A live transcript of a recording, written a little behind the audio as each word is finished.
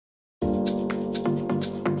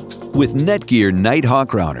With NETGEAR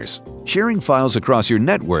Nighthawk routers, sharing files across your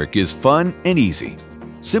network is fun and easy.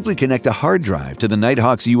 Simply connect a hard drive to the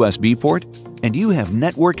Nighthawk's USB port and you have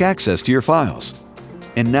network access to your files.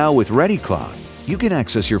 And now with ReadyCLOUD, you can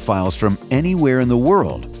access your files from anywhere in the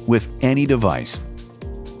world with any device.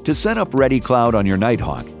 To set up ReadyCLOUD on your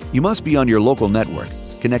Nighthawk, you must be on your local network,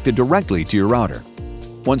 connected directly to your router.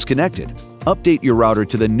 Once connected, update your router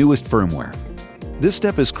to the newest firmware. This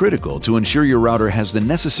step is critical to ensure your router has the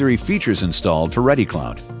necessary features installed for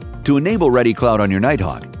ReadyCLOUD. To enable ReadyCLOUD on your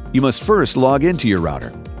Nighthawk, you must first log into your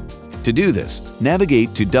router. To do this,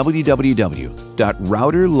 navigate to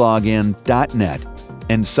www.routerlogin.net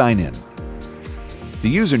and sign in.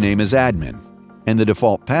 The username is admin, and the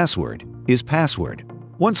default password is password.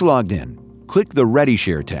 Once logged in, click the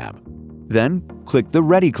ReadyShare tab. Then, click the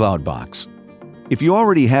ReadyCLOUD box. If you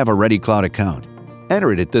already have a ReadyCLOUD account,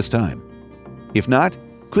 enter it at this time. If not,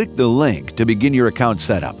 click the link to begin your account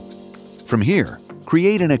setup. From here,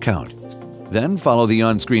 create an account. Then follow the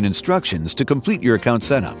on-screen instructions to complete your account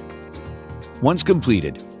setup. Once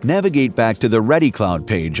completed, navigate back to the ReadyCLOUD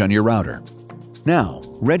page on your router. Now,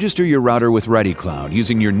 register your router with ReadyCLOUD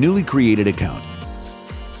using your newly created account.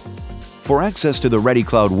 For access to the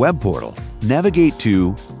ReadyCLOUD web portal, navigate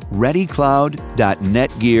to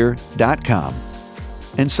readycloud.netgear.com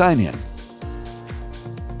and sign in.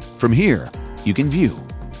 From here, you can view,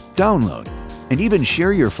 download, and even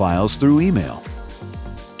share your files through email.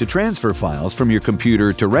 To transfer files from your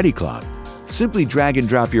computer to ReadyCLOUD, simply drag and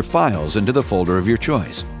drop your files into the folder of your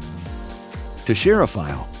choice. To share a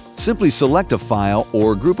file, simply select a file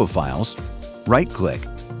or group of files, right-click,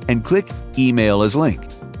 and click Email as Link.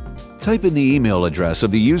 Type in the email address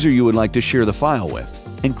of the user you would like to share the file with,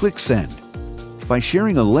 and click Send. By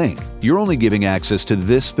sharing a link, you're only giving access to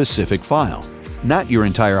this specific file, not your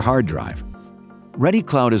entire hard drive.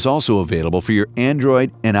 ReadyCLOUD is also available for your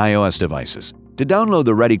Android and iOS devices. To download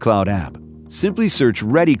the ReadyCLOUD app, simply search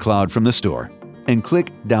ReadyCLOUD from the store and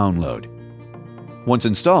click Download. Once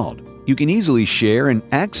installed, you can easily share and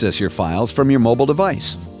access your files from your mobile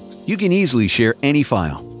device. You can easily share any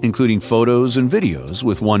file, including photos and videos,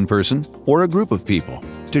 with one person or a group of people.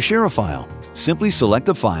 To share a file, simply select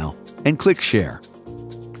the file and click Share,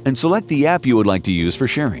 and select the app you would like to use for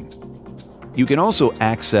sharing. You can also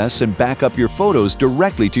access and back up your photos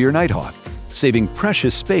directly to your Nighthawk, saving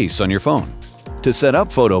precious space on your phone. To set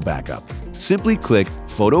up photo backup, simply click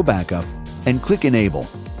Photo Backup and click Enable.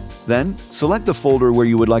 Then, select the folder where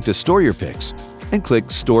you would like to store your pics and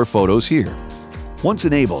click Store Photos here. Once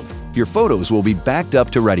enabled, your photos will be backed up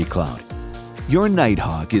to ReadyCLOUD. Your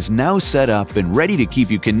Nighthawk is now set up and ready to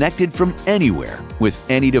keep you connected from anywhere with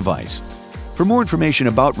any device. For more information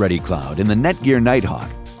about ReadyCLOUD and the NETGEAR Nighthawk,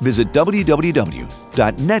 visit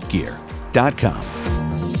www.netgear.com.